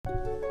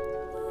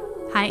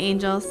Hi,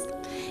 angels.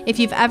 If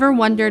you've ever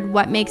wondered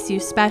what makes you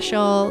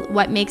special,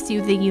 what makes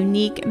you the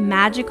unique,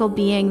 magical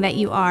being that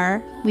you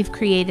are, we've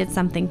created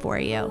something for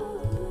you.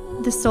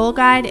 The Soul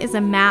Guide is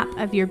a map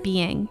of your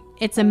being.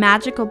 It's a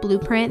magical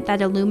blueprint that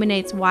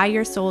illuminates why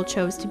your soul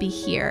chose to be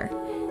here,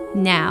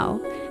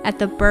 now, at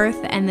the birth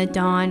and the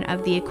dawn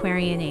of the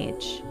Aquarian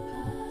Age.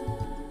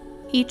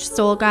 Each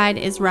soul guide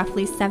is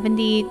roughly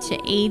 70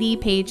 to 80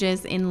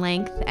 pages in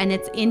length, and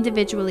it's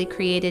individually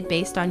created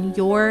based on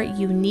your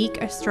unique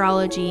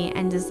astrology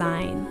and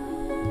design.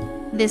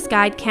 This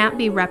guide can't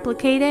be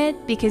replicated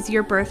because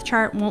your birth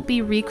chart won't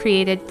be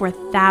recreated for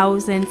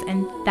thousands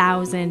and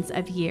thousands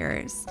of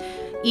years.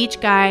 Each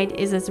guide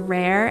is as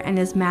rare and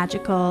as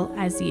magical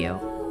as you.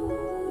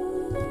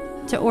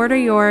 To order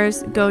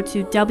yours, go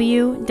to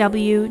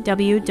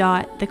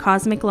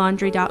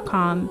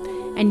www.thecosmiclaundry.com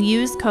and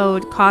use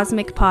code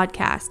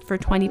COSMICPODCAST for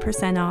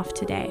 20% off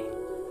today.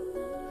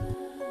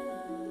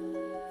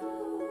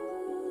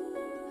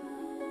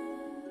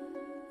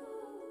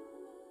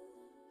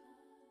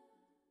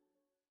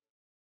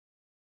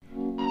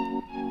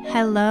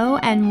 Hello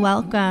and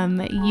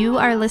welcome. You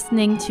are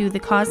listening to the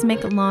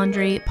Cosmic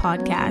Laundry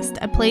Podcast,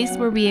 a place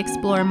where we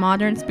explore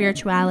modern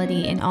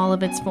spirituality in all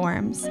of its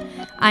forms.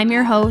 I'm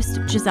your host,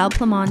 Giselle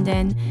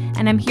Plamondon,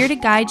 and I'm here to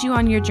guide you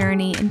on your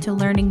journey into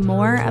learning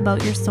more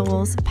about your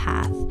soul's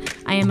path.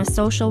 I am a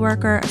social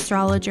worker,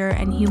 astrologer,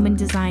 and human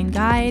design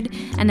guide,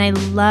 and I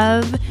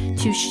love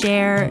to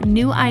share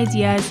new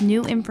ideas,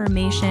 new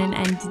information,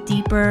 and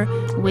deeper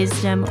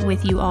wisdom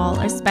with you all,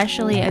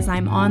 especially as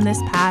I'm on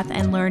this path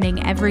and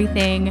learning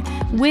everything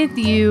with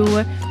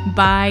you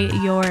by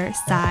your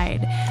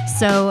side.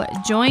 So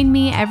join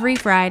me every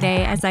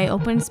Friday as I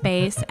open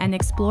space and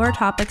explore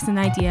topics and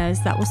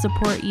ideas that will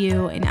support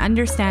you in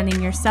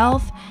understanding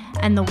yourself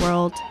and the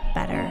world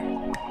better.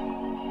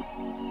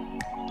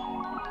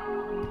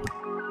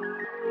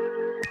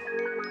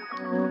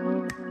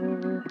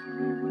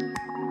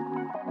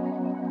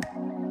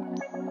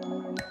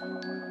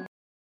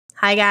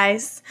 Hi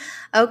guys.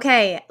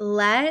 Okay,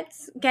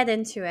 let's get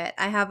into it.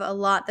 I have a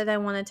lot that I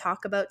want to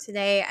talk about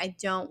today. I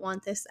don't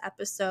want this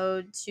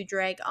episode to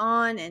drag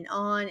on and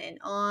on and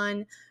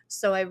on.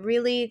 So I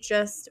really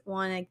just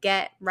want to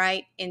get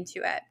right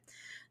into it.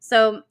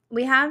 So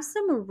we have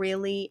some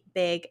really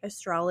big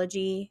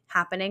astrology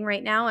happening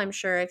right now. I'm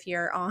sure if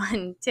you're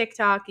on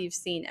TikTok, you've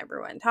seen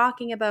everyone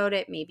talking about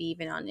it, maybe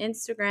even on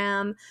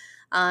Instagram.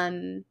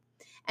 And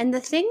the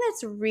thing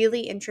that's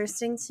really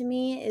interesting to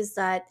me is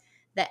that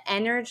the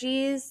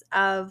energies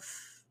of,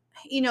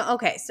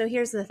 okay, so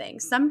here's the thing.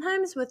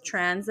 Sometimes with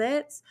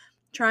transits,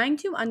 trying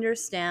to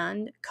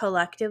understand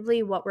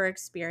collectively what we're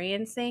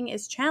experiencing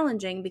is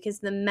challenging because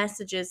the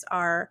messages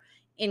are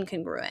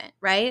incongruent,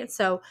 right?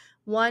 So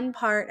one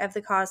part of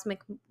the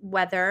cosmic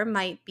weather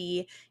might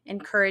be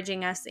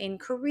encouraging us in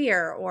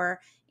career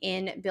or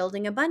in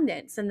building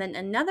abundance. And then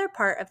another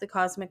part of the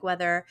cosmic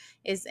weather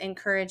is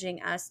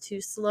encouraging us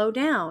to slow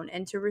down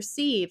and to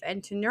receive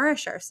and to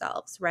nourish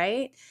ourselves,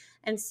 right?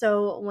 And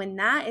so when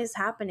that is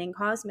happening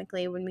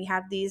cosmically, when we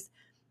have these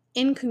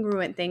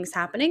incongruent things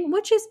happening,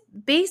 which is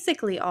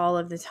basically all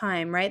of the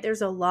time, right?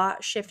 There's a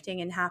lot shifting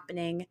and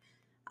happening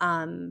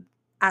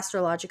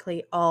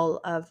astrologically all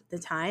of the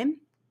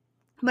time.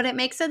 But it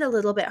makes it a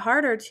little bit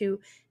harder to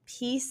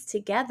piece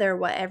together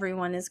what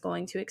everyone is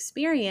going to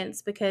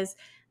experience because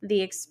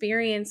the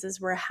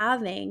experiences we're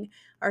having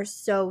are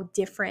so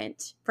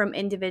different from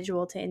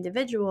individual to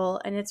individual.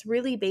 And it's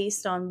really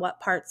based on what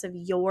parts of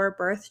your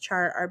birth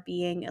chart are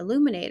being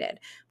illuminated,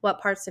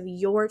 what parts of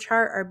your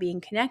chart are being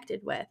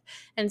connected with.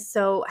 And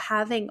so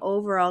having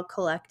overall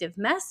collective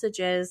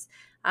messages,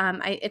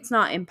 it's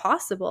not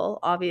impossible,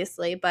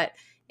 obviously, but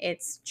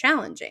it's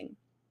challenging.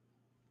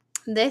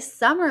 This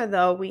summer,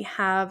 though, we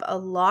have a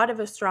lot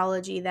of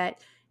astrology that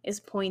is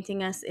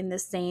pointing us in the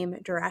same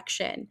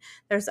direction.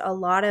 There's a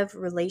lot of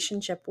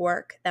relationship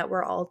work that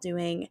we're all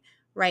doing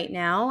right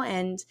now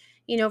and,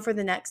 for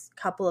the next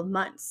couple of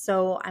months.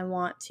 So I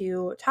want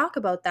to talk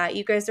about that.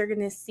 You guys are going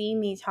to see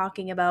me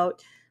talking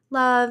about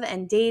love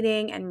and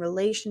dating and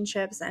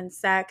relationships and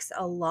sex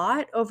a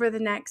lot over the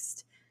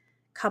next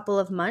couple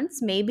of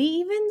months, maybe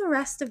even the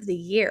rest of the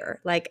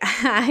year. Like,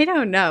 I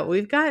don't know.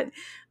 We've got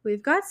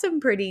some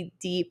pretty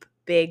deep,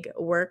 big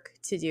work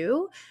to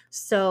do.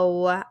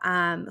 So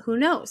who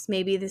knows?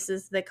 Maybe this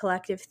is the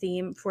collective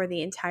theme for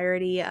the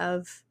entirety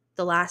of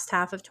the last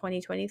half of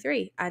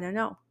 2023. I don't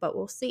know, but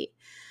we'll see.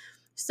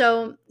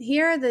 So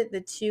here are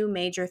the two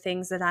major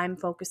things that I'm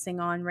focusing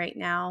on right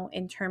now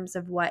in terms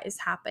of what is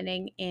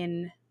happening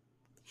in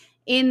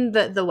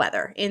the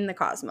weather, in the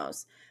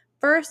cosmos.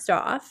 First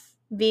off,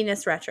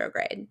 Venus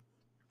retrograde.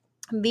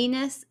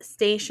 Venus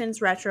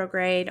stations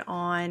retrograde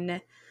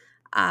on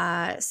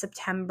July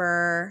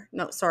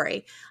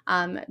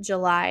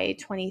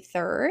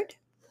 23rd.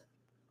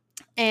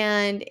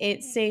 And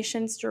it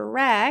stations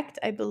direct,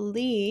 I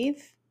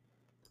believe,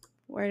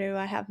 where do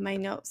I have my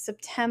notes?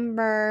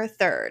 September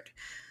 3rd.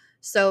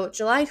 So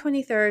July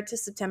 23rd to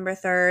September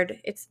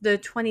 3rd. It's the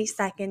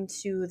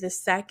 22nd to the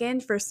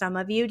 2nd for some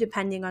of you,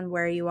 depending on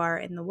where you are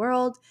in the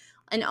world.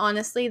 And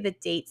honestly, the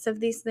dates of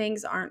these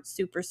things aren't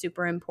super,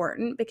 super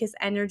important because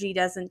energy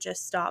doesn't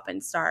just stop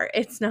and start.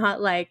 It's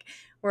not like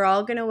we're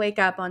all going to wake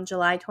up on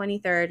July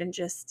 23rd and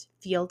just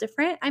feel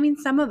different. I mean,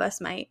 some of us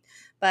might,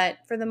 but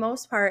for the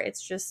most part,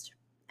 it's just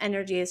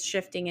energy is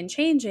shifting and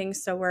changing.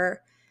 So we're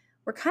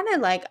kind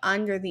of like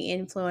under the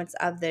influence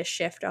of this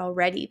shift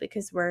already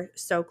because we're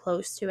so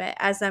close to it.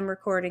 As I'm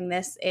recording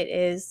this, it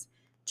is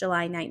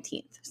July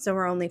 19th. So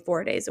we're only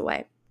 4 days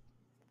away.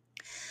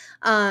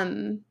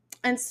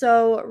 And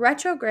so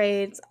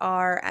retrogrades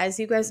are, as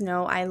you guys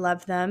know, I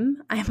love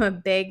them. I'm a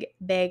big,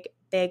 big,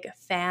 big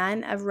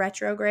fan of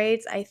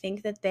retrogrades. I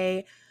think that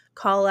they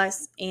call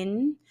us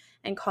in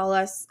and call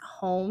us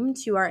home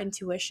to our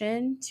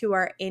intuition, to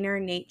our inner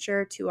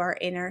nature, to our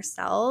inner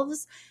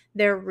selves.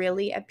 They're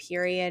really a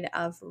period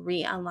of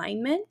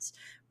realignment,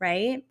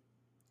 right?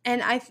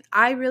 And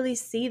I really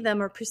see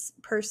them or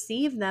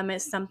perceive them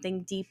as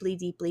something deeply,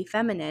 deeply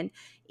feminine.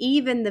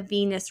 Even the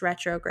Venus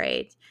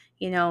retrograde,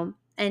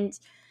 and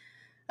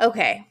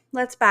okay,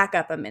 let's back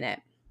up a minute.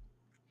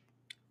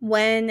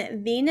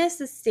 When Venus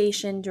is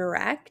stationed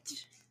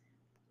direct,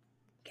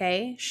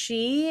 okay,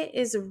 she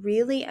is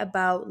really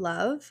about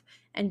love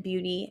and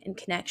beauty and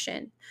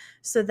connection.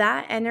 So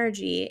that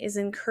energy is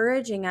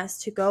encouraging us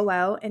to go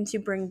out and to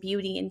bring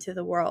beauty into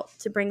the world,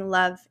 to bring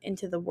love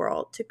into the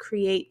world, to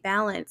create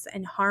balance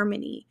and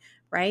harmony,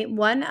 right?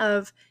 One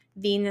of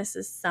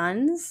Venus's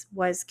sons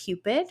was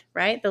Cupid,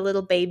 right? The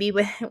little baby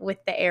with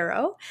the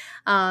arrow.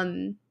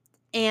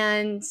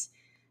 And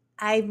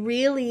I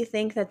really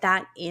think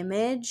that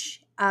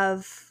image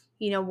of,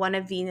 one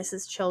of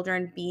Venus's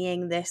children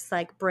being this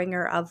like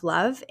bringer of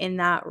love in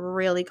that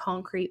really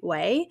concrete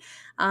way,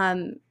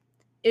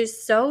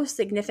 is so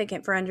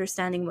significant for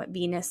understanding what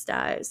Venus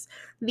does.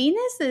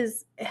 Venus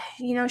is,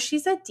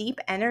 she's a deep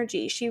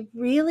energy. She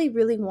really,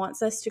 really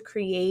wants us to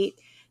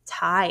create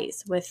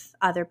ties with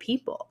other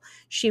people.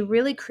 She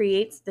really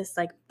creates this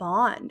like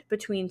bond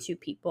between two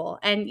people.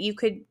 And you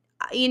could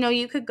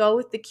go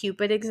with the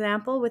Cupid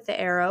example with the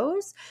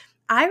arrows.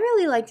 I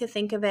really like to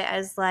think of it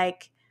as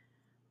like,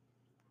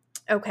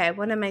 okay,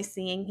 what am I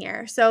seeing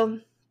here? So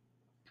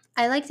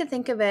I like to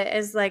think of it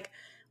as like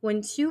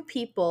when two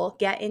people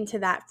get into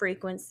that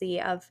frequency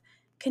of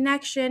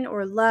connection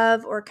or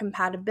love or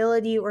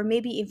compatibility or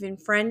maybe even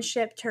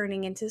friendship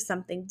turning into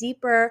something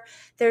deeper,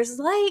 there's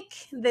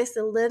like this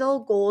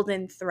little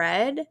golden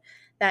thread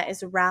that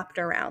is wrapped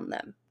around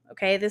them.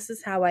 Okay, this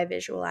is how I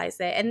visualize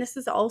it. And this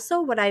is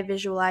also what I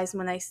visualize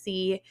when I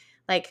see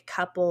like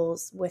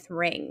couples with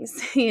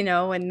rings,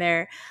 when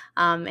they're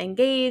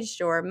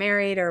engaged or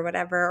married or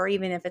whatever, or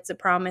even if it's a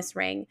promise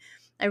ring.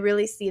 I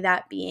really see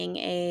that being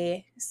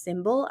a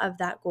symbol of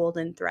that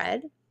golden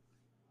thread.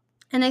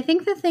 And I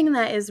think the thing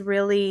that is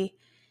really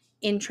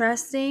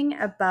interesting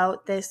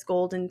about this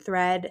golden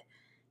thread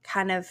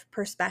kind of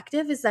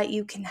perspective is that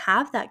you can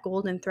have that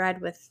golden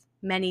thread with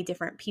many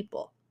different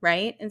people,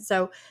 right? And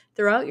so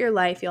throughout your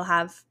life, you'll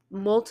have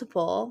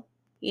multiple,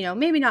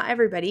 maybe not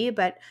everybody,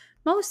 but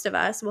most of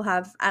us will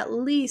have at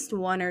least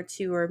one or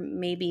two or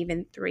maybe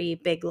even three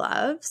big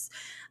loves.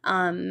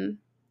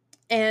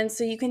 And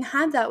so you can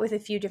have that with a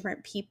few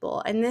different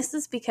people. And this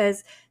is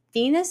because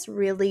Venus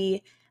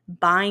really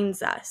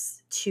binds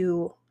us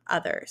to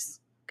others.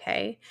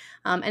 Okay.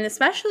 And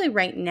especially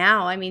right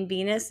now, I mean,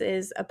 Venus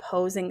is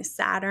opposing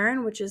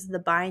Saturn, which is the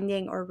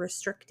binding or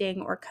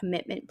restricting or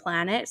commitment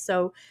planet.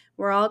 So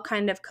we're all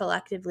kind of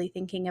collectively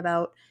thinking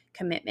about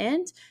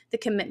commitment, the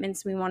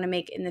commitments we want to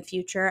make in the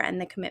future and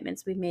the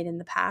commitments we've made in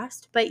the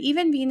past. But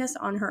even Venus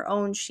on her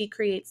own, she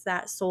creates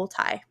that soul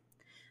tie,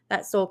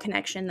 that soul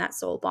connection, that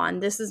soul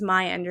bond. This is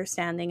my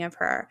understanding of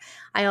her.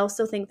 I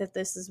also think that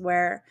this is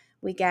where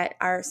we get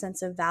our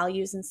sense of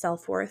values and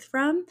self-worth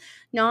from,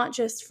 not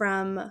just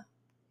from,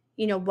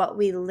 what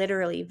we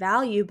literally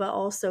value, but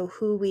also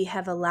who we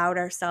have allowed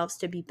ourselves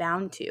to be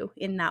bound to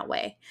in that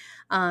way.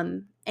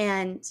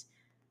 And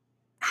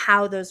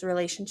how those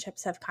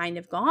relationships have kind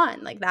of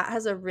gone. Like that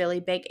has a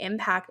really big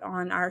impact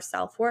on our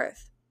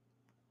self-worth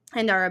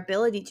and our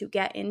ability to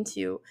get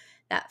into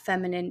that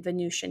feminine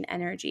Venusian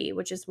energy,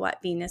 which is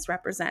what Venus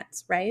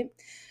represents, right?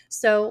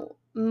 So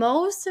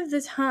most of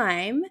the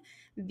time,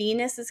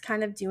 Venus is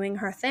kind of doing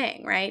her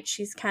thing, right?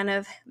 She's kind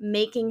of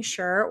making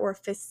sure or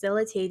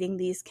facilitating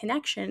these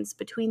connections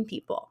between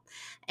people.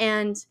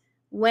 And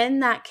when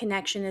that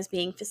connection is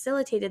being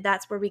facilitated,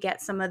 that's where we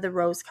get some of the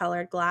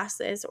rose-colored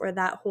glasses or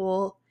that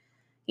whole,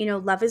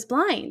 Love is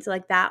Blind,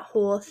 like that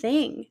whole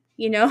thing.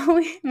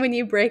 When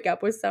you break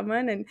up with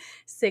someone and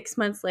 6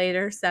 months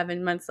later,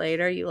 7 months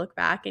later, you look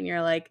back and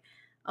you're like,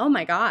 oh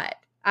my God,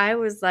 I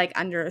was like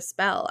under a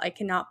spell. I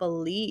cannot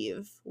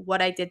believe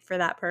what I did for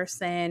that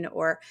person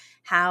or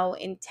how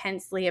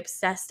intensely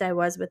obsessed I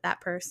was with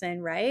that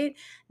person, right?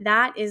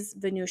 That is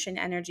Venusian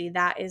energy.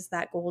 That is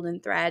that golden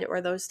thread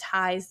or those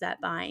ties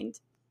that bind.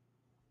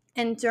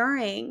 And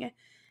during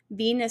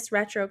Venus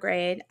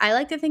retrograde, I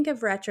like to think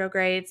of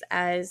retrogrades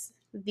as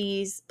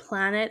these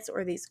planets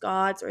or these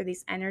gods or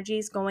these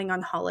energies going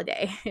on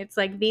holiday. It's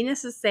like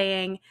Venus is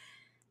saying,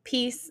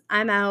 peace,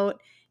 I'm out.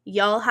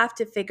 Y'all have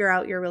to figure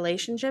out your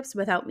relationships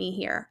without me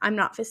here. I'm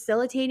not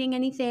facilitating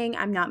anything,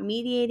 I'm not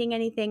mediating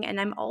anything, and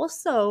I'm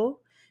also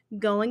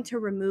going to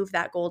remove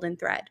that golden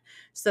thread.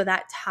 So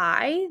that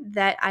tie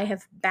that I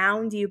have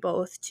bound you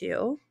both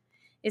to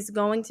is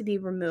going to be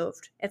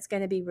removed. It's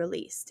going to be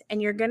released.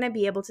 And you're going to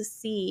be able to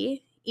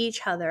see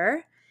each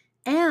other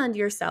and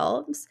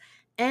yourselves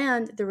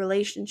and the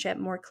relationship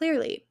more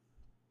clearly.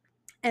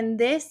 And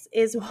this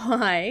is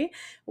why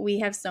we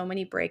have so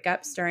many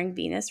breakups during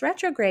Venus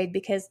retrograde,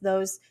 because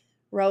those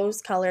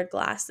rose-colored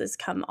glasses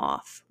come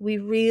off. We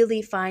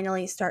really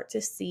finally start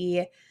to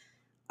see,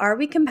 are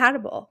we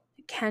compatible?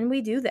 Can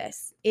we do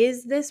this?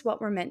 Is this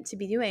what we're meant to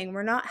be doing?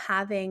 We're not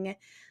having,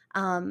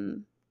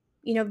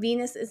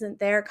 Venus isn't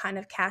there kind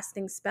of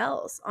casting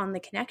spells on the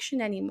connection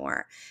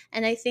anymore.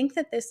 And I think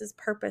that this is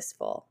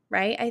purposeful,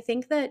 right? I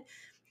think that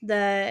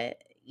the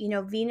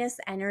Venus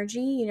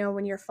energy,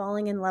 when you're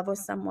falling in love with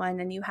someone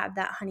and you have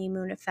that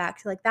honeymoon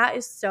effect, like that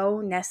is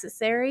so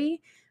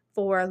necessary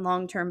for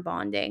long-term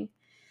bonding.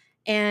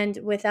 And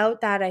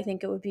without that, I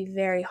think it would be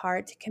very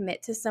hard to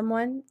commit to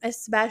someone,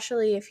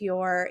 especially if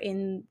you're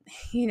in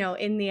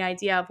the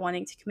idea of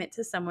wanting to commit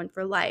to someone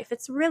for life.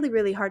 It's really,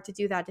 really hard to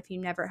do that if you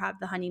never have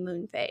the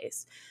honeymoon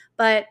phase.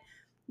 But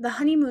the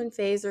honeymoon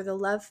phase, or the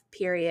love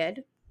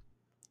period,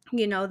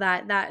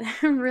 that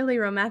really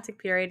romantic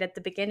period at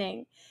the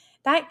beginning,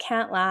 that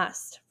can't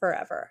last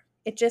forever.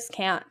 It just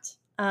can't.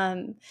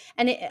 I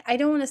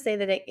don't want to say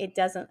that it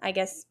doesn't, I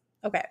guess.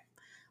 Okay.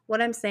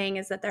 What I'm saying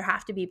is that there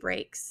have to be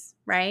breaks,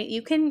 right?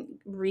 You can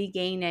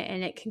regain it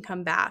and it can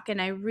come back.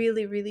 And I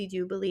really, really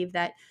do believe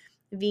that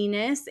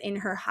Venus, in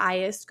her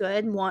highest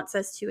good, wants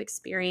us to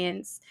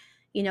experience,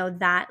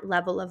 that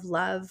level of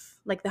love,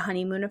 like the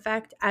honeymoon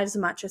effect, as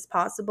much as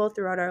possible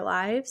throughout our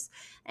lives.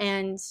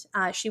 And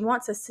she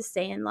wants us to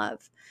stay in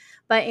love.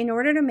 But in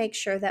order to make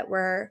sure that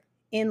we're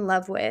in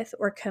love with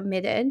or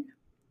committed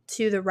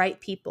to the right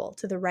people,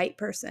 to the right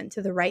person,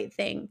 to the right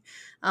thing,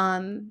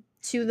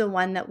 to the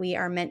one that we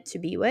are meant to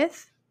be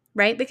with,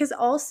 right? Because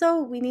also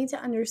we need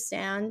to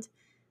understand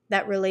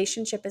that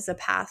relationship is a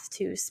path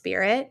to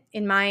spirit.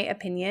 In my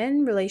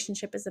opinion,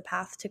 relationship is a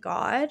path to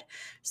God.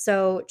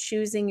 So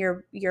choosing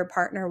your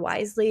partner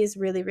wisely is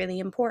really, really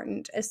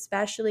important,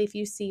 especially if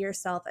you see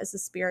yourself as a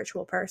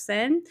spiritual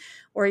person,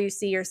 or you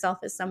see yourself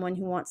as someone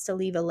who wants to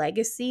leave a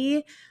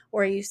legacy,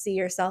 or you see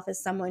yourself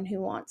as someone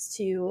who wants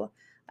to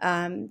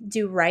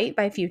do right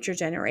by future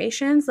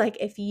generations. Like,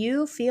 if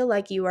you feel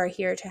like you are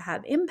here to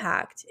have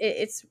impact,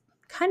 it's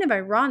kind of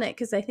ironic,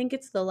 because I think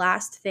it's the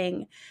last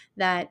thing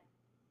that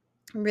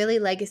really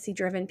legacy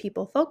driven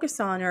people focus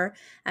on, or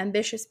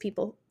ambitious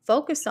people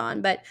focus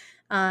on. But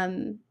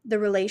the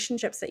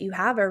relationships that you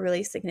have are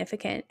really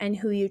significant, and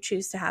who you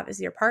choose to have as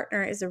your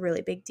partner is a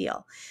really big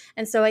deal.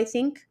 And so I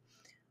think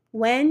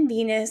when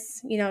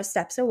Venus,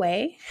 steps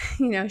away,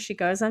 she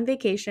goes on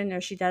vacation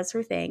or she does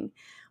her thing,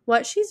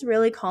 what she's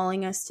really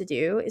calling us to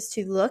do is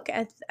to look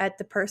at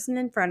the person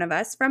in front of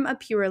us from a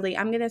purely,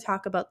 I'm going to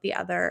talk about the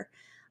other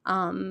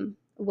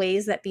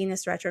ways that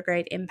Venus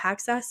retrograde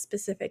impacts us,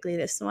 specifically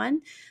this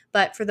one.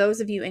 But for those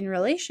of you in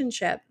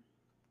relationship,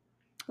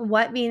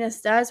 what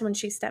Venus does when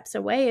she steps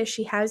away is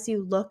she has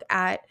you look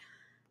at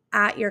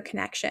your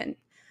connection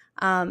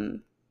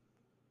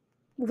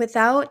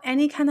without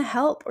any kind of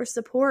help or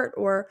support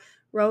or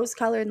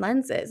rose-colored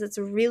lenses. It's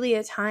really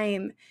a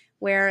time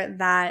where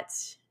that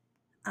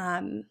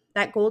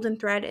golden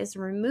thread is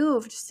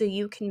removed, so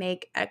you can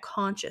make a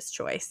conscious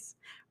choice,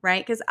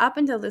 right? Because up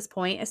until this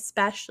point,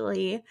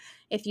 especially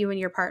if you and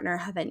your partner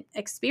haven't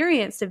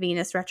experienced a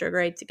Venus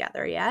retrograde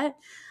together yet,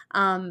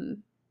 a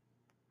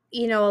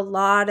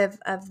lot of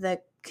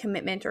the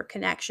commitment or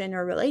connection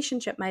or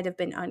relationship might have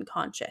been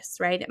unconscious,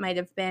 right? It might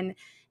have been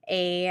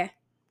a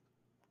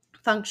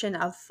function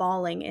of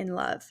falling in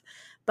love.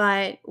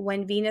 But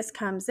when Venus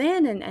comes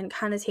in and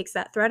kind of takes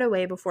that thread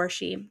away before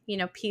she,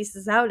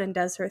 pieces out and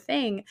does her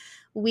thing,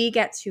 we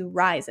get to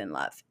rise in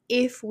love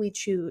if we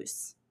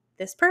choose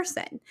this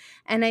person.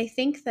 And I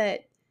think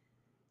that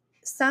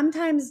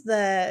sometimes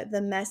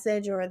the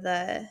message or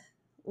the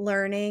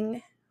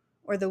learning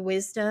or the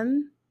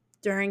wisdom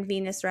during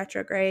Venus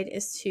retrograde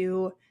is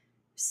to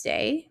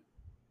stay.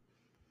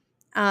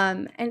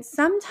 And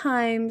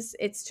sometimes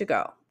it's to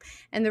go.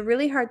 And the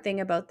really hard thing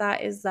about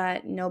that is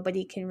that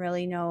nobody can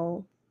really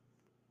know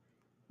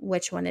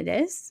which one it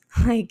is.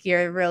 Like,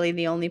 you're really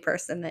the only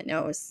person that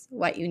knows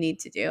what you need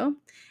to do.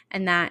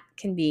 And that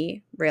can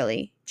be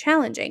really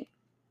challenging.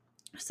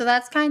 So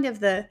that's kind of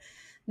the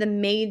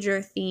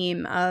major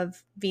theme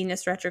of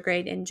Venus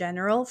retrograde in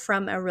general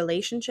from a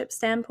relationship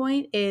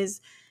standpoint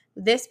is,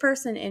 this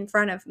person in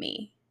front of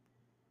me,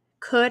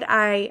 could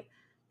I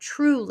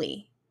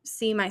truly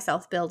see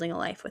myself building a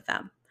life with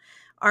them?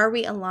 Are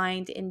we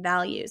aligned in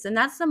values? And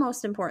that's the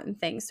most important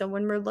thing. So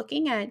when we're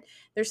looking at,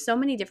 there's so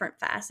many different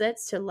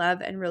facets to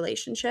love and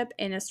relationship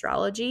in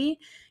astrology.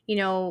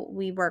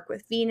 We work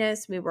with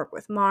Venus, we work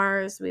with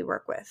Mars, we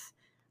work with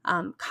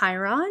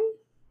Chiron.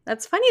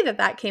 That's funny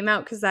that came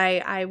out, because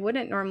I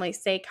wouldn't normally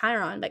say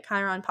Chiron, but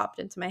Chiron popped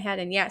into my head.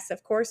 And yes,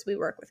 of course, we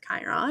work with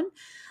Chiron.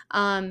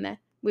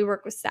 we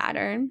work with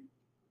Saturn,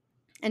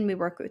 and we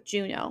work with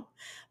Juno.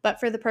 But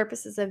for the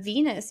purposes of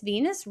Venus,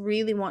 Venus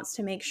really wants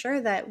to make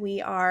sure that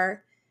we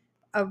are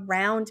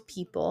around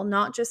people,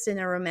 not just in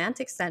a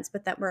romantic sense,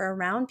 but that we're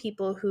around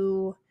people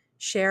who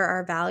share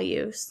our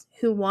values,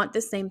 who want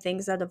the same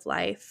things out of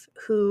life,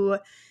 who,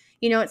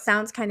 it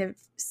sounds kind of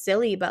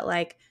silly, but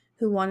like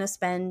who want to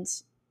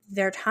spend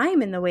their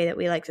time in the way that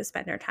we like to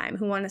spend our time,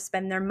 who want to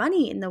spend their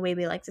money in the way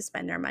we like to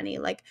spend our money.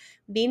 Like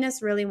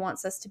Venus really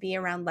wants us to be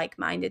around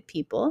like-minded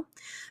people,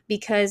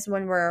 because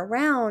when we're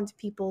around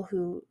people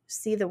who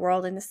see the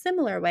world in a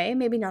similar way,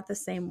 maybe not the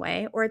same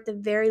way, or at the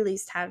very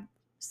least have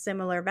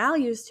similar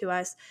values to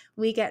us,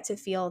 we get to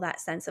feel that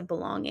sense of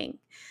belonging.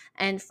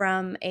 And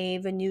from a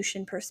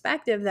Venusian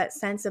perspective, that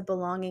sense of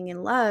belonging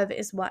and love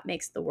is what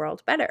makes the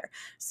world better.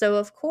 So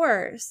of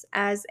course,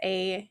 as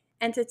a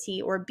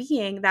entity or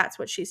being, that's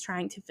what she's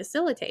trying to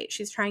facilitate.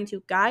 She's trying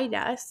to guide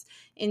us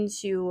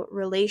into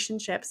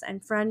relationships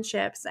and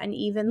friendships and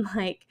even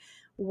like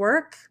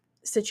work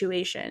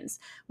situations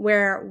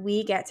where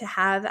we get to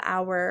have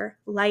our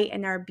light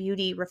and our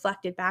beauty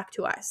reflected back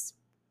to us.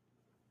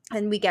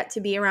 And we get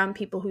to be around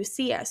people who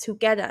see us, who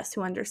get us,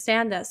 who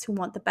understand us, who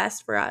want the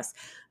best for us,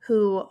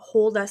 who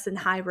hold us in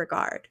high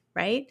regard,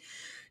 right?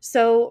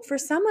 So for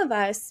some of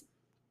us,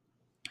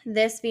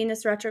 this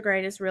Venus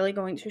retrograde is really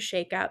going to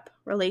shake up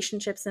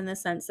relationships in the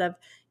sense of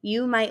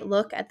you might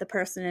look at the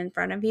person in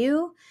front of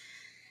you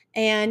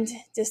and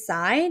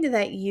decide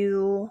that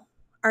you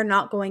are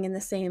not going in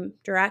the same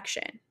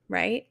direction,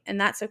 right?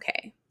 And that's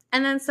okay.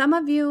 And then some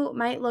of you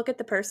might look at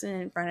the person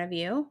in front of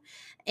you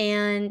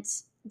and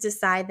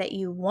decide that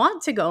you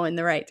want to go in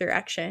the right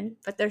direction,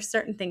 but there's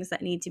certain things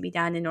that need to be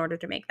done in order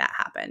to make that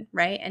happen,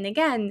 right? And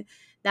again,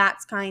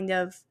 that's kind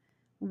of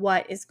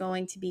what is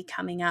going to be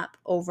coming up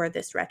over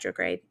this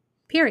retrograde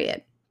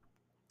period.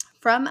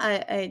 From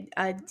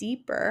a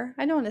deeper,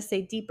 I don't want to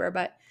say deeper,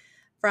 but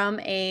from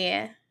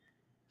a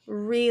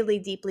really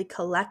deeply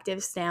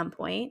collective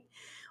standpoint,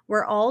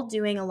 we're all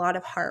doing a lot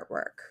of heart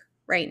work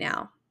right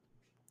now.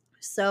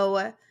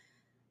 So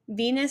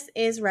Venus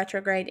is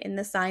retrograde in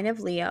the sign of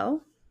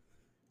Leo,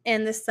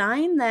 and the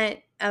sign that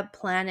a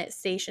planet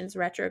stations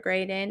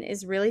retrograde in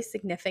is really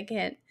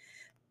significant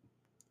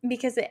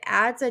because it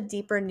adds a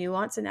deeper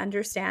nuance and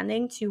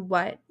understanding to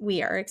what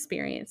we are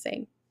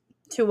experiencing,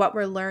 to what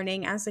we're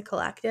learning as a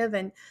collective,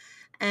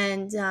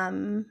 and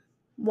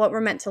what we're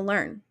meant to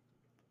learn.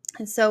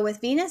 And so with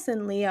Venus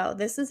and Leo,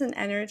 this is an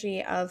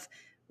energy of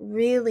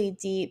really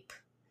deep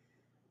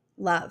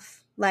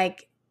love.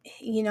 Like,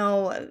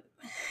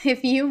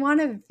 if you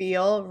want to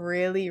feel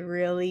really,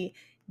 really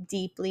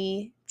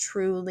deeply,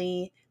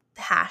 truly,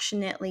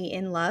 passionately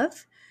in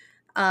love,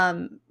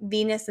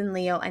 Venus and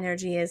Leo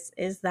energy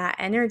is that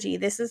energy.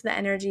 This is the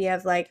energy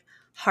of like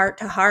heart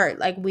to heart.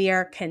 Like we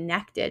are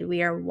connected.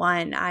 We are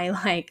one. I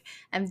like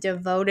am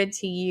devoted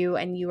to you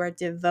and you are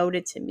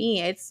devoted to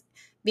me. It's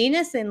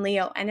Venus and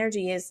Leo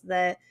energy is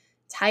the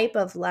type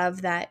of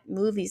love that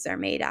movies are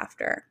made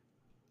after.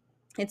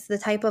 It's the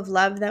type of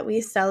love that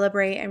we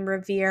celebrate and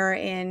revere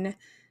in,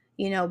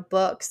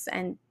 books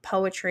and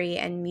poetry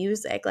and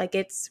music. Like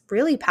it's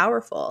really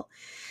powerful.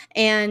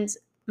 And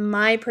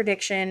my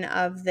prediction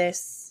of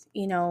this,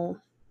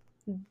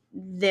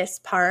 this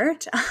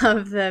part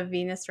of the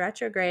Venus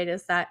retrograde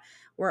is that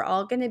we're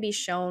all going to be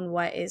shown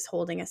what is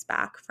holding us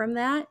back from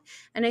that.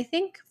 And I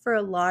think for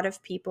a lot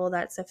of people,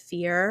 that's a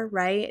fear,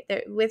 right?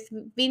 With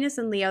Venus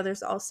and Leo,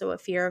 there's also a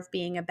fear of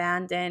being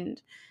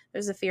abandoned.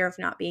 There's a fear of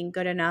not being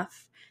good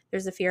enough.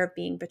 There's a fear of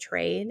being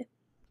betrayed.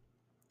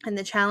 And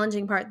the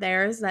challenging part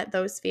there is that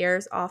those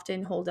fears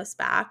often hold us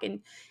back and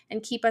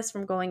keep us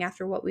from going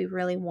after what we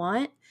really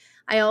want.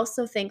 I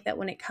also think that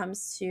when it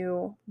comes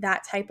to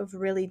that type of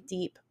really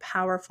deep,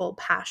 powerful,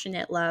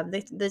 passionate love,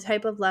 the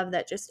type of love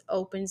that just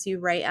opens you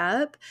right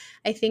up,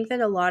 I think that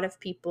a lot of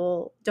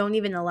people don't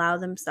even allow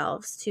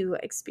themselves to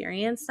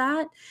experience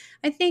that.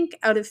 I think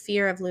out of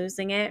fear of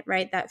losing it,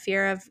 right? That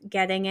fear of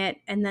getting it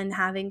and then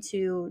having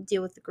to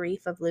deal with the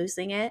grief of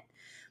losing it.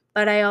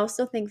 But I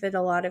also think that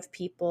a lot of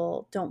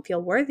people don't feel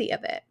worthy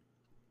of it.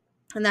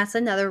 And that's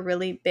another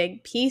really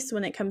big piece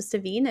when it comes to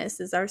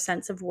Venus is our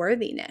sense of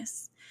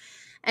worthiness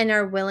and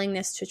our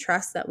willingness to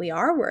trust that we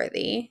are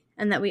worthy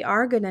and that we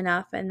are good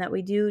enough and that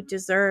we do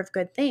deserve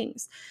good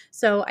things.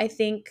 So I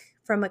think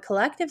from a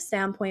collective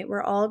standpoint,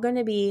 we're all going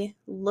to be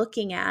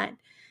looking at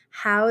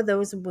how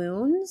those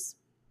wounds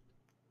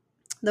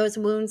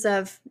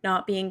of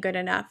not being good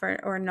enough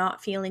or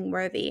not feeling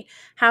worthy,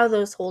 how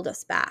those hold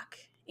us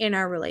back in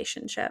our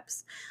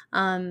relationships,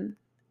 and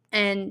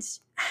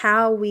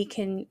how we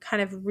can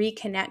kind of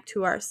reconnect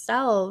to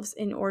ourselves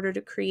in order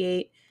to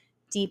create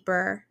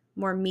deeper,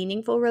 more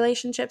meaningful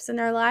relationships in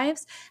our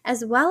lives,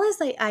 as well as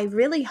I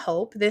really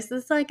hope, this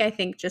is like, I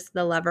think just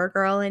the lover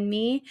girl in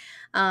me,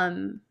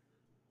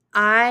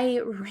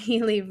 I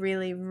really,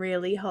 really,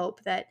 really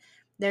hope that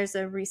there's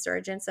a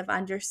resurgence of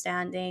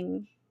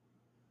understanding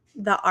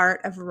the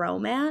art of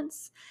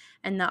romance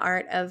and the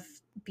art of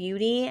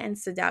beauty and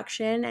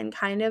seduction, and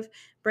kind of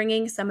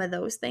bringing some of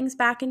those things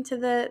back into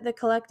the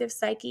collective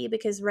psyche,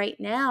 because right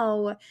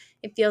now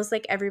it feels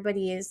like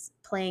everybody is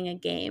playing a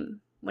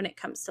game when it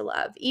comes to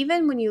love.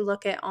 Even when you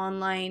look at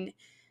online,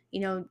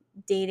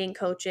 dating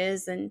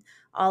coaches and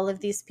all of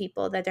these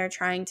people that are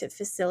trying to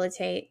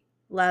facilitate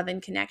love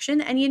and connection.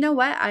 And you know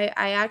what? I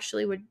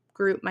actually would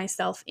group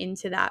myself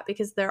into that,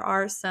 because there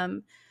are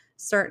some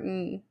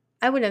certain,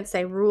 I wouldn't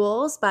say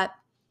rules, but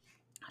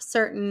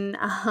certain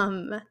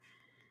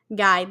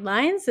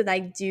guidelines that I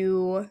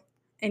do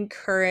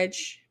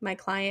encourage my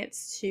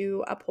clients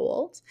to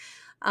uphold.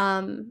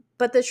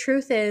 But the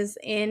truth is,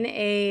 in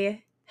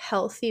a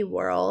healthy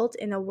world,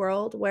 in a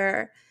world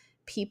where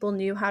people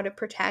knew how to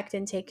protect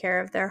and take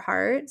care of their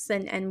hearts,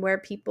 and where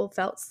people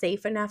felt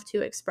safe enough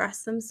to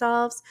express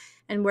themselves,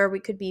 and where we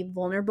could be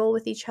vulnerable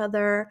with each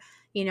other,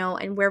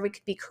 and where we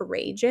could be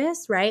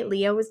courageous, right?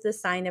 Leo is the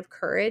sign of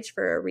courage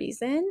for a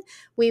reason.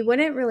 We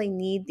wouldn't really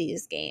need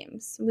these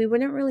games. We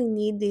wouldn't really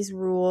need these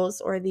rules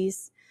or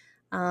these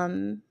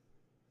um,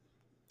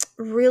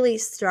 really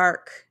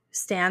stark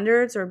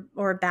standards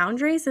or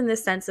boundaries in the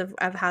sense of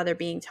how they're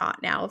being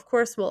taught now. Of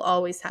course, we'll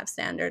always have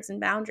standards and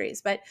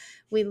boundaries, but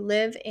we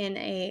live in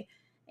a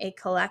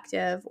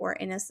collective, or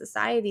in a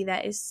society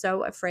that is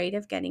so afraid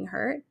of getting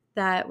hurt,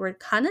 that we're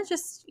kind of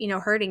just,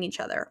 hurting each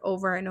other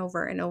over and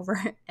over and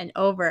over and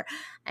over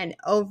and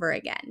over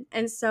again.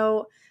 And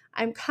so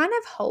I'm kind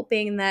of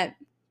hoping that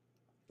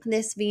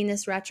this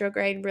Venus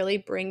retrograde really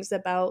brings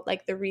about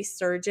like the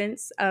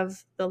resurgence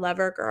of the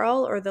lover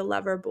girl or the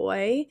lover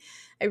boy.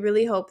 I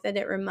really hope that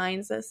it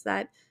reminds us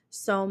that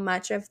so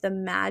much of the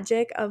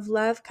magic of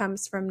love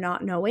comes from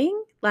not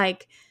knowing.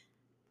 Like,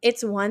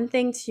 it's one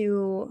thing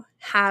to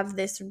have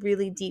this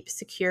really deep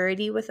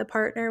security with a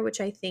partner,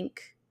 which I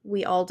think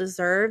we all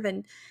deserve,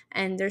 and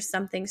there's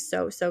something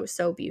so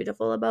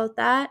beautiful about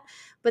that.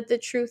 But the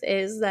truth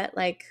is that,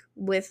 like,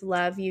 with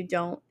love,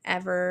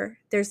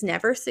 there's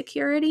never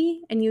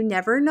security, and you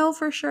never know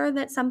for sure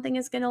that something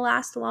is going to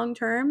last long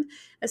term,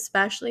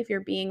 especially if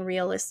you're being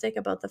realistic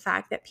about the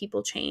fact that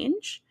people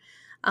change,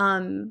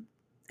 and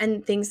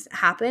things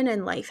happen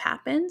and life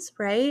happens,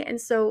 right? And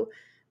so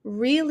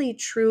really,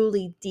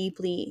 truly,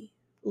 deeply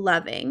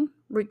loving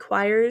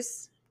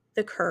requires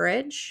the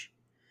courage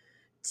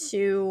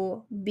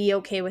to be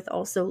okay with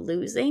also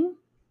losing.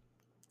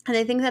 And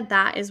I think that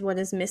that is what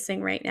is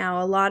missing right now.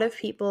 A lot of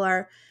people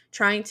are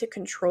trying to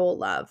control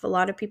love. A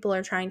lot of people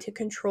are trying to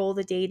control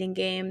the dating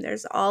game.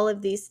 There's all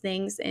of these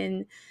things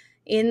in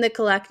the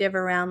collective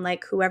around,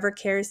 like, whoever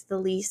cares the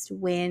least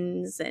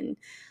wins, and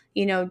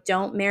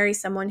don't marry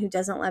someone who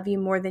doesn't love you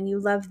more than you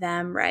love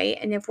them, right?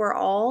 And if we're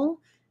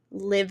all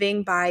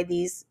living by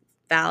these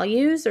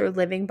values or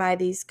living by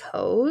these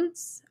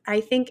codes, I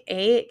think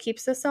it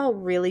keeps us all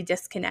really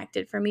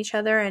disconnected from each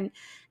other, and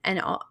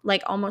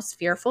like almost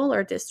fearful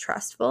or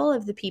distrustful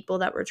of the people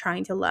that we're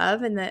trying to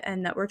love, and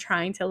that we're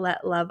trying to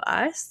let love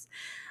us.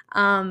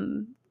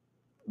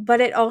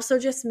 But it also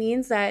just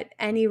means that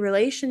any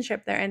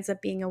relationship there ends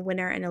up being a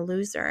winner and a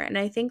loser. And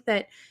I think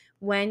that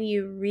when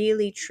you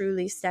really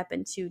truly step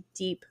into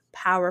deep,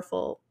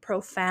 powerful,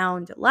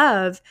 profound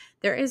love,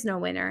 there is no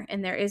winner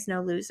and there is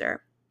no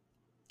loser.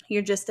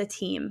 You're just a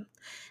team,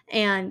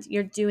 and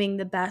you're doing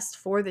the best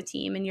for the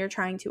team, and you're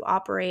trying to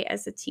operate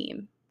as a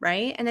team,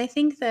 right? And I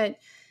think that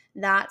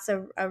that's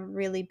a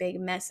really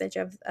big message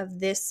of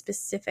this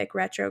specific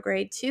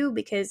retrograde too,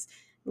 because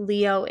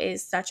Leo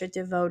is such a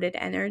devoted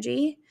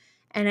energy.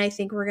 And I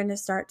think we're going to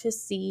start to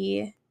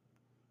see,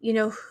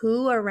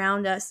 who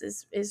around us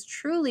is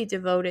truly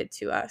devoted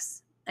to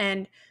us,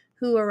 and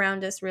who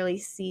around us really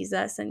sees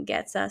us and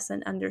gets us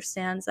and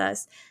understands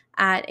us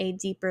at a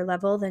deeper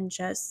level than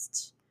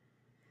just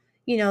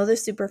the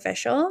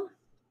superficial.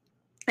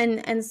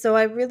 And so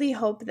I really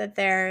hope that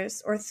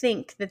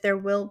think that there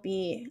will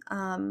be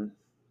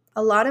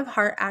a lot of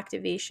heart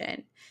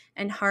activation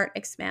and heart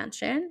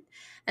expansion.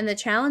 And the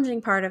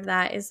challenging part of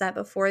that is that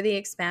before the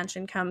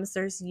expansion comes,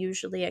 there's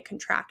usually a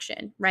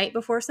contraction, right?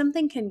 Before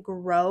something can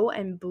grow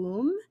and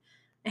boom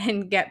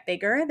and get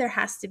bigger, there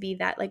has to be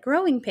that like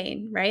growing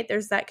pain, right?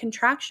 There's that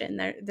contraction,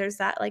 there's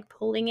that like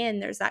pulling in,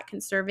 there's that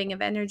conserving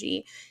of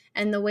energy.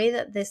 And the way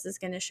that this is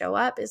going to show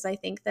up is, I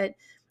think that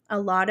a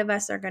lot of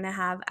us are going to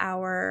have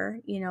our,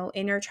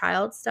 inner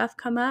child stuff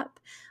come up.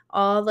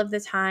 All of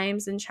the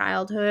times in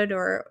childhood,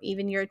 or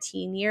even your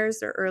teen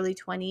years or early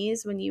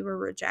 20s, when you were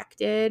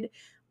rejected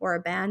or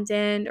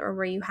abandoned, or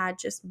where you had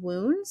just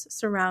wounds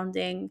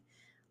surrounding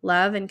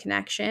love and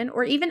connection,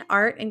 or even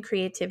art and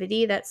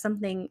creativity. That's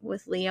something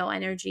with Leo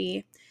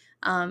energy.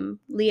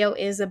 Leo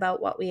is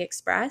about what we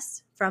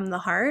express from the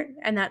heart,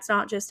 and that's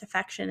not just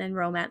affection and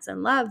romance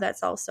and love,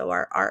 that's also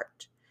our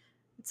art.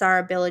 It's our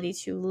ability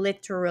to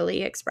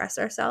literally express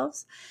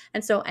ourselves.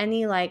 And so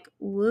any like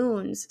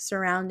wounds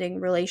surrounding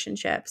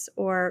relationships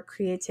or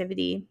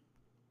creativity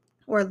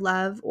or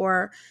love,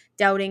 or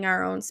doubting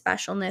our own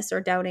specialness, or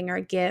doubting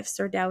our gifts,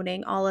 or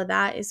doubting all of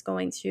that, is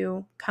going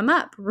to come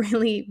up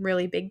really,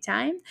 really big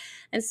time.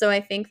 And so I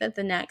think that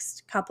the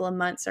next couple of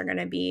months are going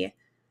to be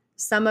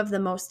some of the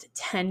most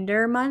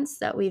tender months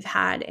that we've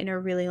had in a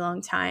really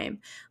long time.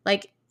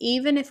 Like,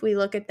 even if we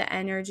look at the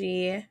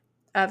energy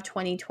of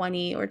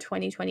 2020 or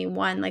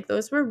 2021, like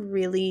those were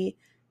really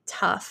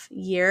tough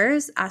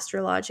years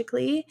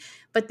astrologically,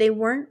 but they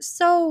weren't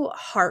so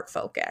heart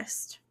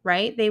focused,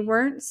 right? They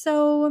weren't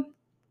so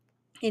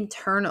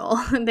internal.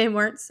 They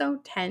weren't so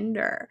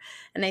tender.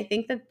 And I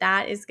think that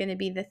that is going to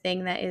be the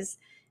thing that is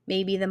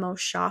maybe the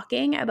most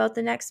shocking about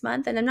the next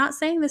month. And I'm not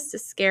saying this to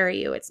scare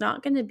you. It's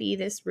not going to be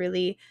this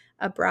really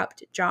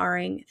abrupt,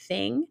 jarring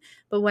thing.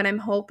 But what I'm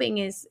hoping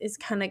is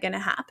kind of going to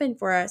happen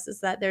for us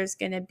is that there's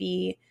going to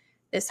be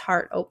this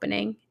heart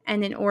opening.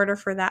 And in order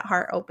for that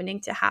heart opening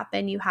to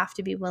happen, you have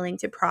to be willing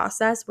to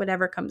process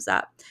whatever comes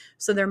up.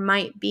 So there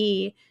might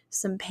be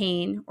some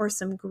pain or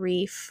some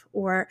grief,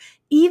 or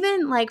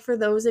even like for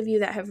those of you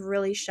that have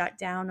really shut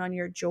down on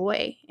your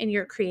joy and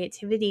your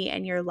creativity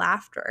and your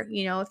laughter.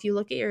 If you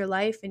look at your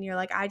life and you're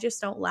like, I just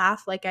don't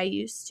laugh like I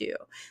used to,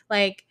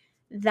 like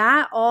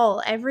that,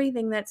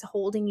 everything that's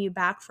holding you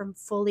back from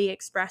fully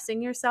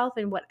expressing yourself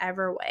in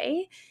whatever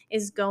way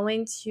is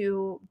going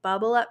to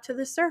bubble up to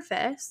the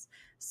surface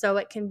so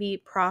it can be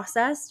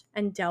processed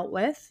and dealt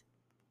with,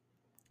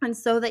 and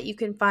so that you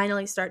can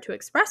finally start to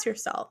express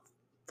yourself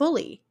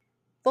fully,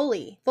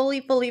 completely.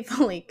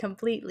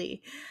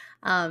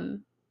 So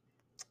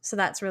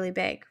that's really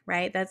big,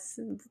 right? That's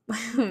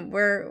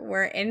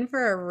we're in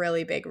for a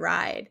really big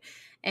ride.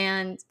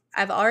 And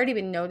I've already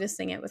been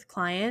noticing it with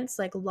clients,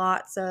 like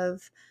lots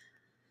of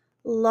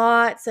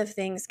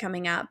things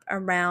coming up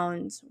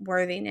around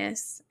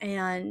worthiness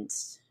and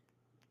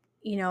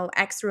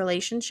ex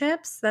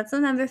relationships. That's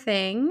another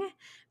thing.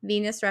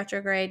 Venus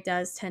retrograde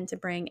does tend to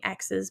bring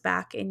exes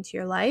back into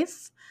your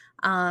life.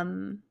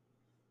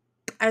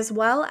 As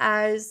well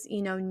as,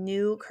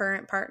 new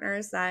current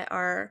partners that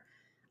are,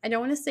 I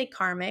don't want to say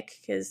karmic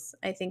because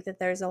I think that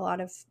there's a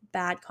lot of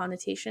bad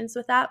connotations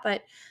with that,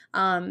 but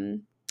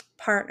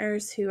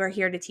partners who are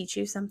here to teach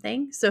you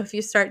something. So if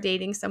you start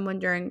dating someone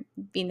during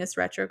Venus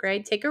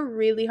retrograde, take a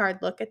really hard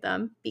look at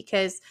them,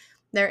 because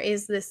there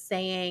is this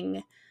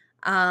saying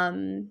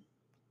of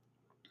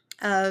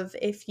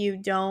if you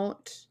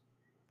don't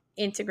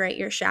integrate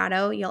your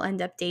shadow, you'll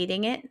end up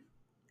dating it,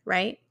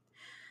 right?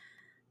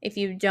 If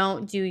you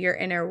don't do your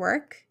inner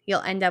work,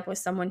 you'll end up with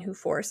someone who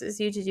forces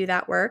you to do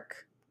that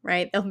work,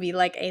 right? There'll be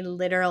like a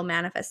literal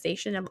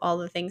manifestation of all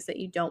the things that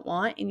you don't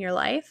want in your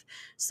life.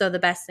 So the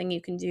best thing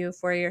you can do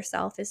for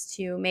yourself is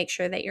to make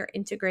sure that you're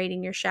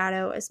integrating your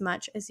shadow as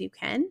much as you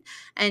can.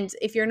 And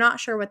if you're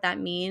not sure what that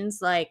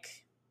means,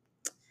 like,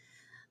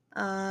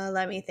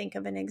 let me think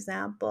of an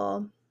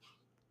example.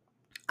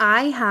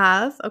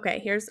 I'll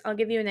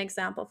give you an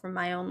example from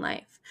my own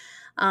life.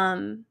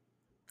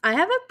 I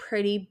have a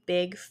pretty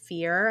big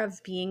fear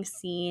of being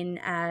seen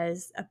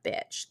as a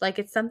bitch. Like,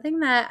 it's something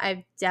that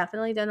I've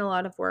definitely done a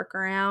lot of work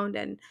around,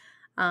 and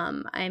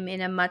I'm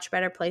in a much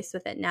better place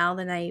with it now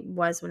than I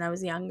was when I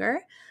was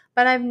younger.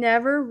 But I've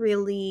never,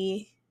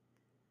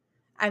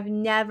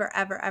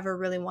 ever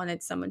really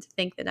wanted someone to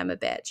think that I'm a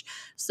bitch.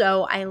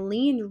 So I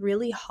leaned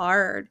really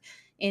hard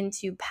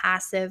into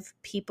passive,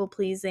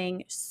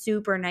 people-pleasing,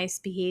 super nice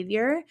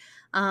behavior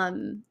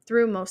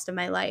through most of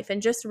my life.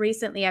 And just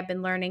recently, I've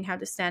been learning how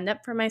to stand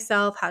up for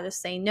myself, how to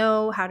say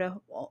no, how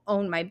to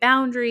own my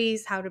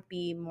boundaries, how to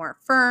be more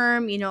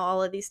firm,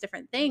 all of these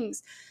different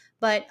things.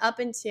 But up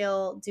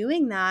until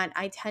doing that,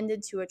 I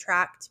tended to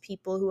attract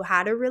people who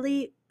had a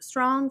really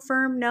strong,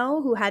 firm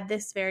no, who had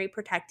this very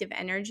protective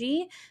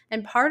energy.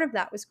 And part of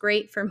that was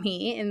great for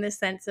me in the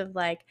sense of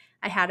like,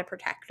 I had a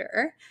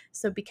protector.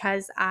 So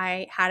because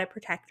I had a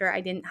protector,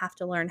 I didn't have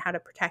to learn how to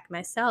protect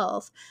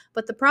myself.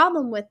 But the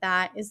problem with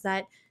that is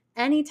that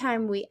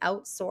anytime we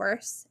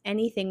outsource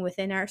anything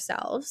within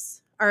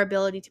ourselves, our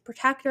ability to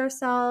protect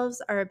ourselves,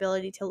 our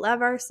ability to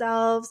love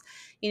ourselves,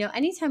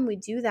 anytime we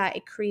do that,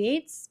 it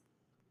creates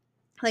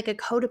like a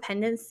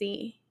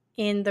codependency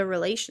in the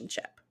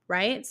relationship,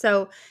 right?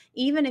 So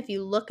even if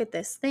you look at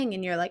this thing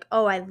and you're like,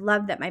 oh, I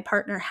love that my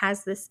partner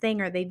has this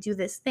thing, or they do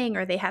this thing,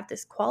 or they have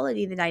this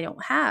quality that I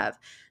don't have,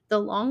 the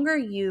longer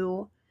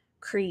you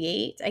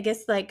create, I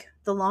guess, like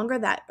the longer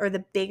that, or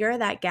the bigger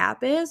that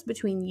gap is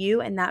between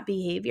you and that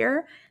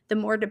behavior, the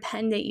more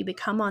dependent you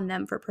become on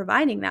them for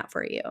providing that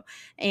for you.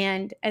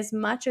 And as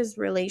much as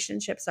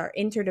relationships are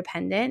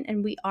interdependent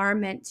and we are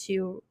meant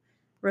to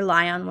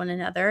rely on one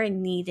another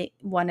and need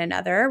one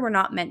another, we're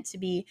not meant to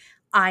be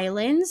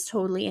islands,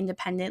 totally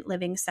independent,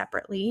 living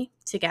separately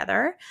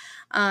together.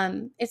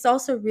 It's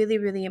also really,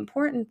 really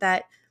important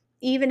that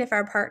even if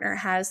our partner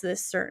has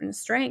this certain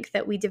strength,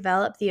 that we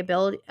develop the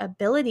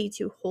ability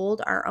to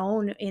hold our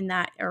own in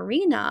that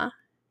arena,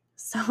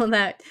 so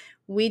that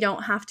we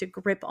don't have to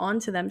grip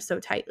onto them so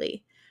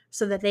tightly,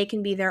 so that they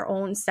can be their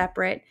own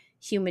separate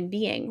human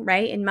being,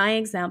 right? In my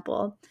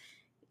example,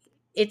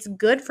 it's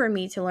good for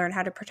me to learn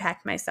how to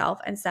protect myself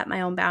and set my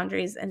own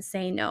boundaries and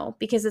say no,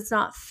 because it's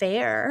not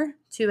fair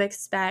to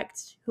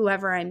expect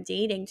whoever I'm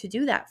dating to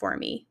do that for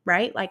me,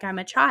 right? Like I'm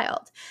a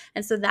child.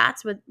 And so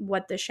that's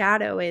what the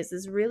shadow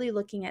is really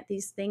looking at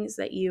these things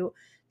that you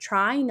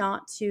try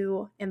not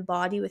to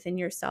embody within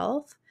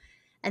yourself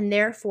And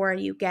therefore,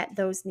 you get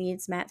those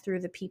needs met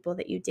through the people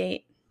that you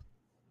date,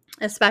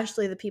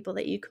 especially the people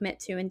that you commit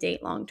to and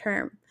date long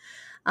term.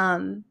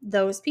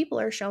 Those people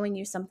are showing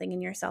you something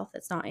in yourself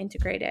that's not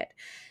integrated.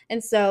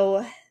 And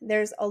so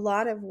there's a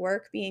lot of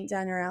work being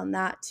done around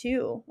that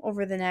too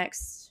over the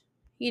next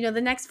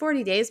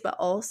 40 days, but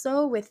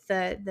also with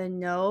the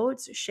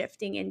nodes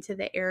shifting into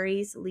the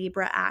Aries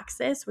Libra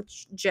axis,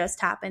 which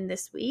just happened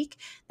this week.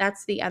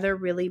 That's the other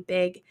really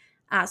big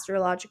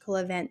astrological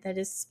event that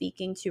is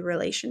speaking to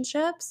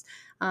relationships.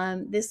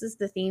 This is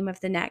the theme of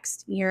the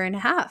next year and a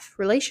half: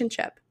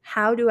 relationship.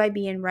 How do I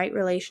be in right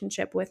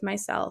relationship with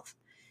myself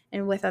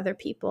and with other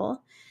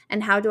people?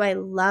 And how do I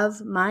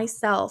love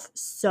myself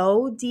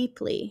so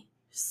deeply,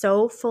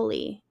 so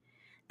fully,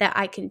 that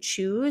I can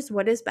choose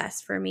what is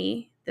best for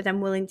me, that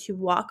I'm willing to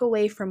walk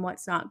away from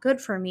what's not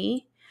good for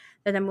me,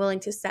 that I'm willing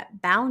to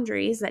set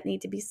boundaries that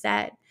need to be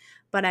set,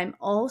 but I'm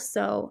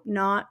also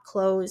not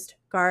closed,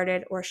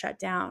 guarded, or shut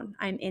down.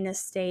 I'm in a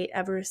state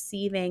of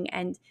receiving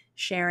and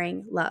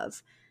sharing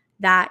love.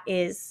 That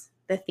is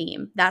the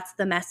theme. That's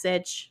the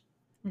message.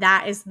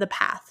 That is the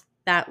path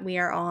that we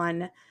are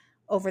on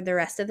over the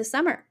rest of the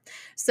summer.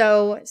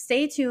 So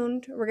stay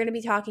tuned. We're going to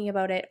be talking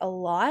about it a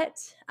lot.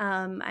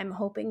 I'm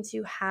hoping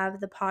to have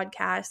the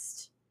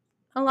podcast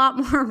a lot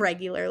more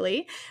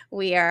regularly.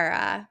 We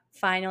are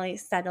finally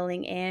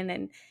settling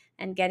in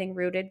and getting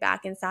rooted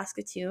back in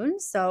Saskatoon.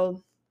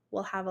 So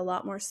we'll have a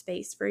lot more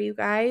space for you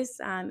guys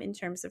in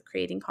terms of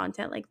creating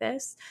content like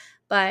this.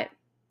 But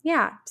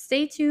yeah,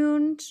 stay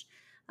tuned.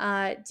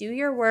 Do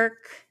your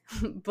work,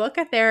 book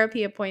a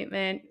therapy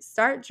appointment,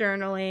 start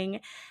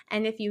journaling.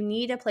 And if you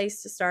need a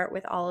place to start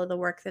with all of the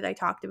work that I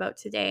talked about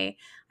today,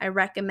 I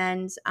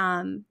recommend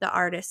The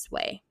Artist's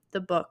Way, the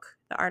book,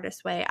 The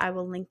Artist's Way. I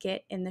will link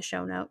it in the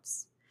show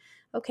notes.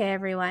 Okay,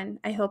 everyone.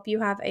 I hope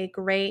you have a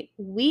great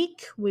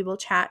week. We will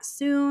chat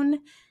soon,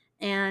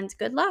 and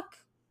good luck.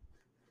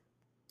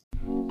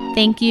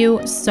 Thank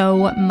you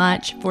so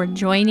much for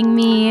joining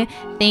me.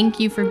 Thank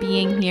you for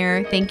being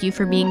here. Thank you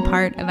for being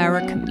part of our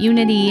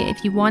community.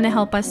 If you want to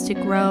help us to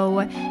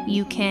grow,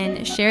 you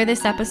can share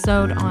this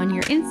episode on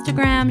your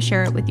Instagram,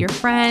 share it with your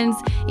friends.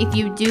 If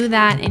you do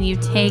that and you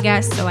tag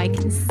us so I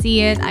can see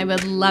it, I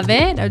would love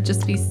it.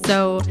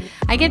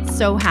 I get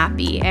so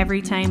happy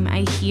every time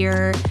I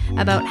hear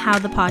about how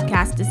the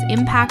podcast is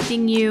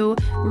impacting you.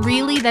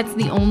 Really, that's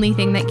the only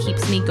thing that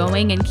keeps me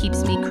going and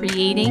keeps me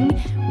creating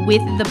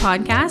with the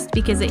podcast,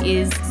 because it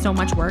is so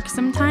much work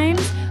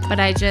sometimes, but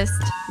I just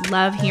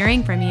love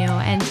hearing from you.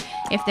 And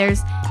if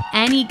there's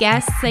any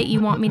guests that you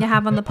want me to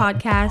have on the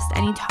podcast,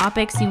 any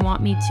topics you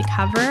want me to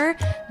cover,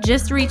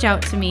 just reach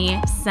out to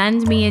me,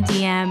 send me a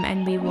DM,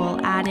 and we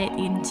will add it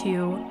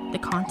into the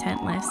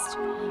content list.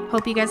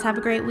 Hope you guys have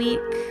a great week.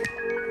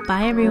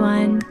 Bye,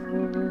 everyone.